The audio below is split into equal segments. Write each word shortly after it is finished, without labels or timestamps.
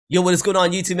Yo, what is going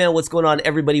on YouTube, man? What's going on,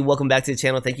 everybody? Welcome back to the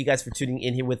channel. Thank you guys for tuning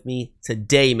in here with me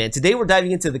today, man. Today we're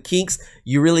diving into the KINKS,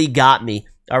 You Really Got Me.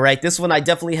 All right, this one I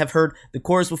definitely have heard the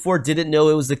chorus before, didn't know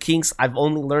it was the KINKS. I've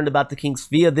only learned about the KINKS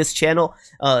via this channel,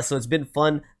 so it's been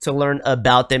fun to learn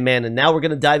about them, man. And now we're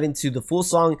going to dive into the full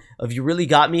song of You Really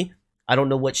Got Me. I don't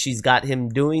know what she's got him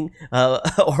doing,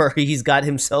 or he's got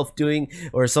himself doing,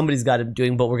 or somebody's got him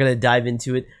doing, but we're going to dive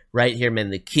into it right here, man.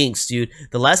 The KINKS, dude.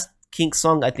 The last KINKS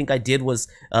song I think I did was,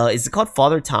 is it called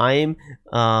Father Time?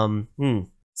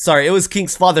 Sorry, it was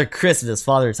KINKS Father Christmas,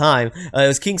 Father Time. It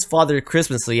was KINKS Father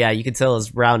Christmas, so yeah, you can tell it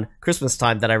was around Christmas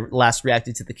time that I last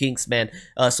reacted to the KINKS, man.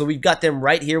 So we've got them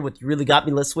right here with You Really Got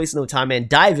Me. Let's waste no time, man.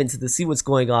 Dive into this, see what's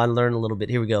going on, learn a little bit.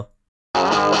 Here we go.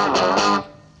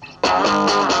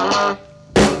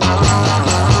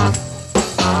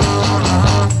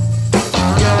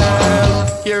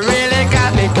 You really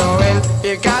got me going.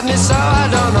 You got me so I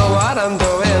don't know what I'm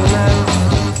doing.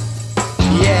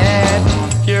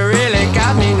 Yeah, you really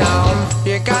got me now.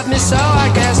 You got me so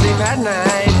I can't sleep at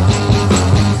night.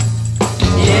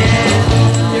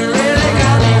 Yeah, you really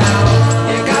got me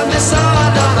now. You got me so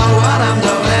I don't know what I'm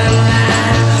doing.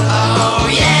 Oh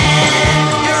yeah,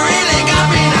 you really got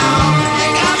me now.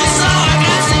 You got me so I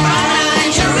can't sleep at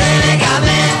night. You really got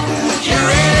me. You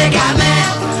really got me.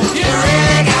 You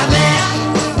really got me.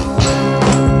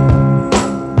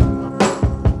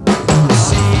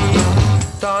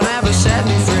 Don't ever set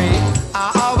me free.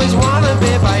 I always wanna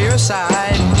be by your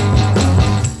side.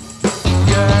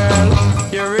 Girl,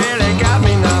 you really got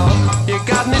me now. You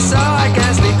got me so I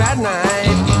can't sleep at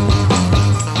night.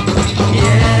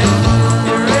 Yeah,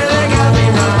 you really got me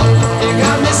now. You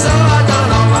got me so I don't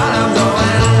know what I'm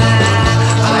doing.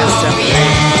 Oh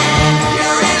yeah, you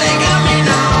really got me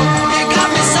now. You got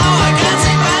me so I can't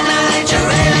sleep at night. You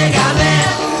really got me.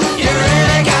 You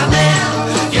really got me.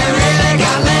 You really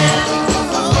got me.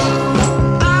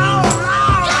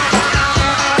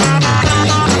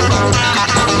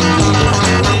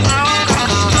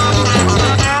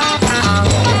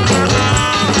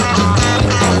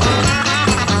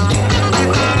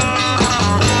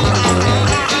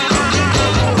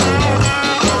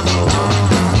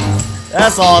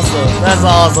 That's awesome. That's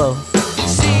awesome.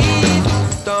 See,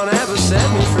 don't ever set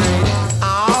me free.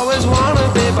 I always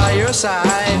wanna be by your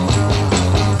side.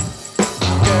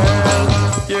 Girl,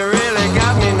 you really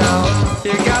got me now.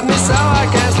 You got me so I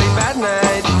can't sleep at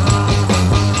night.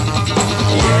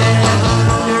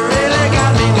 Yeah, you really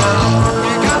got me now.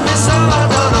 You got me so I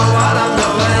don't know what I'm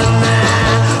doing.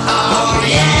 Oh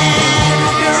yeah,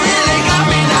 you really got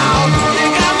me now. You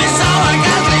got me so I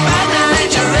can't sleep at night.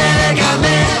 You really got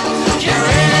me. You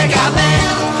really got me.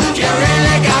 You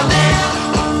really got me.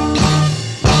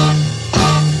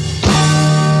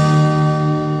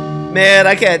 Man,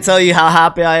 I can't tell you how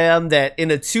happy I am that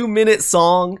in a 2-minute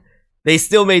song, they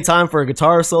still made time for a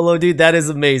guitar solo, dude. That is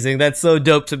amazing. That's so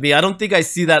dope to me. I don't think I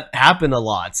see that happen a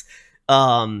lot.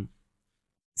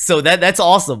 So that's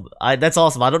awesome. That's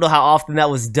awesome. I don't know how often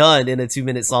that was done in a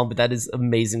 2-minute song, but that is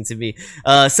amazing to me.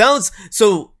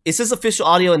 So it says official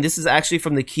audio, and this is actually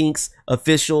from the KINKS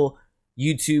official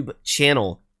YouTube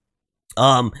channel.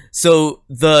 So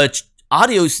the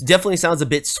audio definitely sounds a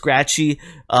bit scratchy.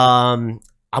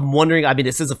 I'm wondering, I mean,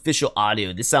 it says official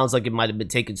audio. This sounds like it might have been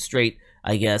taken straight,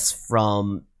 I guess,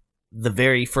 from the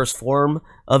very first form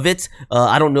of it.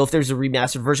 I don't know if there's a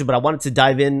remastered version, but I wanted to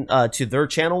dive in to their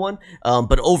channel one.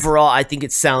 But overall, I think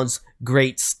it sounds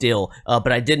great still.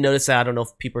 But I did notice that I don't know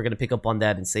if people are going to pick up on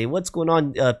that and say, what's going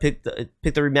on? Pick the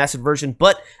remastered version.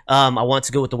 But I want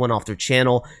to go with the one off their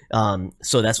channel.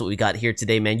 So that's what we got here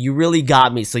today, man. You really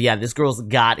got me. So yeah, this girl's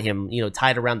got him, you know,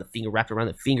 tied around the finger, wrapped around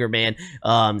the finger, man.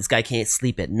 This guy can't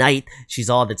sleep at night. She's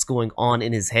all that's going on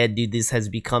in his head, dude. This has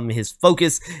become his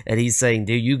focus. And he's saying,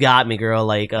 dude, you got me, girl.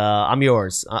 Like, I'm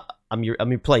yours. I'm your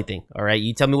plaything. All right,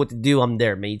 you tell me what to do, I'm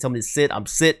there, man. You tell me to sit, I'm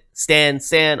sit. Stand,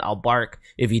 I'll bark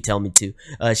if you tell me to.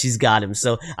 She's got him.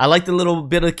 So I like the little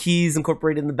bit of keys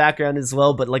incorporated in the background as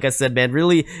well. But like I said, man,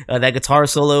 really, that guitar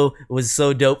solo was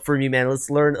so dope for me, man. Let's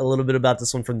learn a little bit about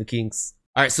this one from the KINKS.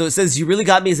 All right, so it says, You Really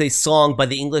Got Me is a song by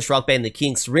the English rock band The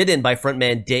KINKS, written by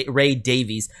frontman Ray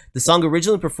Davies. The song,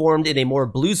 originally performed in a more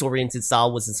blues-oriented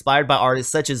style, was inspired by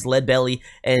artists such as Lead Belly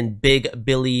and Big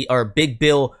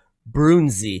Bill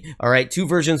Brunzi. All right, 2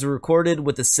 versions were recorded,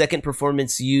 with the second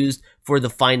performance used for the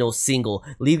final single.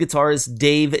 Lead guitarist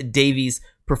Dave Davies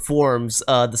performs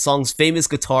the song's famous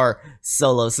guitar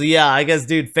solo. So yeah, I guess,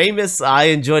 dude, Famous, I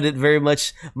enjoyed it very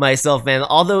much myself, man.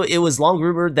 Although it was long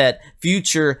rumored that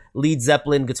future Led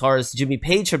Zeppelin guitarist Jimmy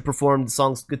Page had performed the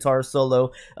song's guitar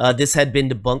solo, this had been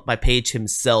debunked by Page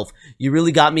himself. You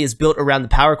Really Got Me is built around the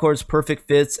power chords, perfect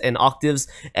fits, and octaves,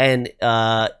 and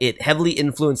it heavily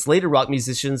influenced later rock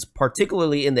musicians,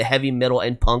 particularly in the heavy metal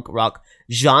and punk rock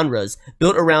genres.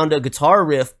 Built around a guitar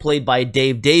riff played by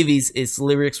Dave Davies, its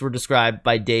lyrics were described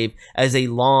by Dave as a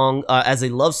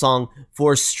love song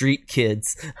for street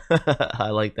kids. I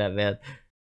like that, man.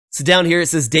 So down here it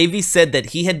says Davies said that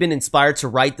he had been inspired to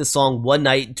write the song one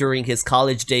night during his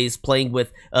college days playing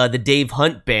with the Dave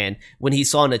Hunt Band when he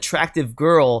saw an attractive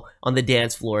girl on the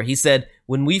dance floor. He said,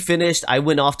 "When we finished, I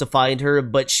went off to find her,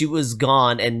 but she was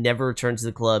gone and never returned to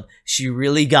the club. She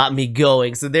really got me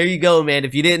going." So there you go, man.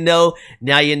 If you didn't know,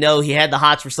 now you know. He had the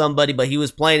hots for somebody, but he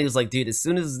was playing. He was like, dude, as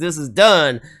soon as this is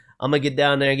done, I'm gonna get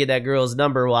down there and get that girl's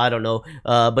number. Well, I don't know.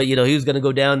 But, you know, he was gonna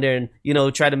go down there and, you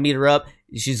know, try to meet her up.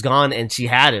 She's gone, and she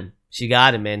had him. She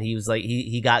got him, man. He was like,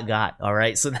 he got. All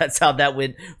right. So that's how that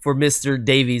went for Mr.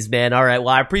 Davies, man. All right.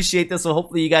 Well, I appreciate this. So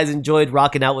hopefully you guys enjoyed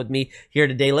rocking out with me here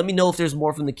today. Let me know if there's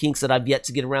more from the Kinks that I've yet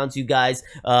to get around to, you guys.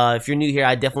 If you're new here,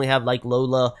 I definitely have like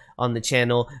Lola on the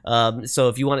channel. So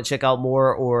if you want to check out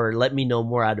more or let me know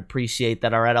more, I'd appreciate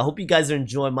that. All right. I hope you guys are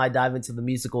enjoying my dive into the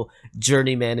musical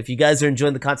journey, man. If you guys are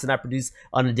enjoying the content I produce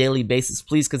on a daily basis,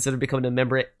 please consider becoming a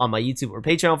member on my YouTube or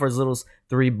Patreon for as little as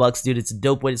 $3, dude. It's a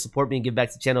dope way to support me and give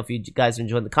back to the channel. If you guys are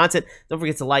enjoying the content, don't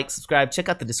forget to like, subscribe, check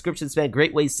out the descriptions, man.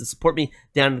 Great ways to support me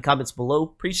down in the comments below.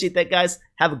 Appreciate that, guys.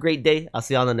 Have a great day. I'll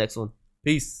see you on the next one.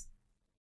 Peace.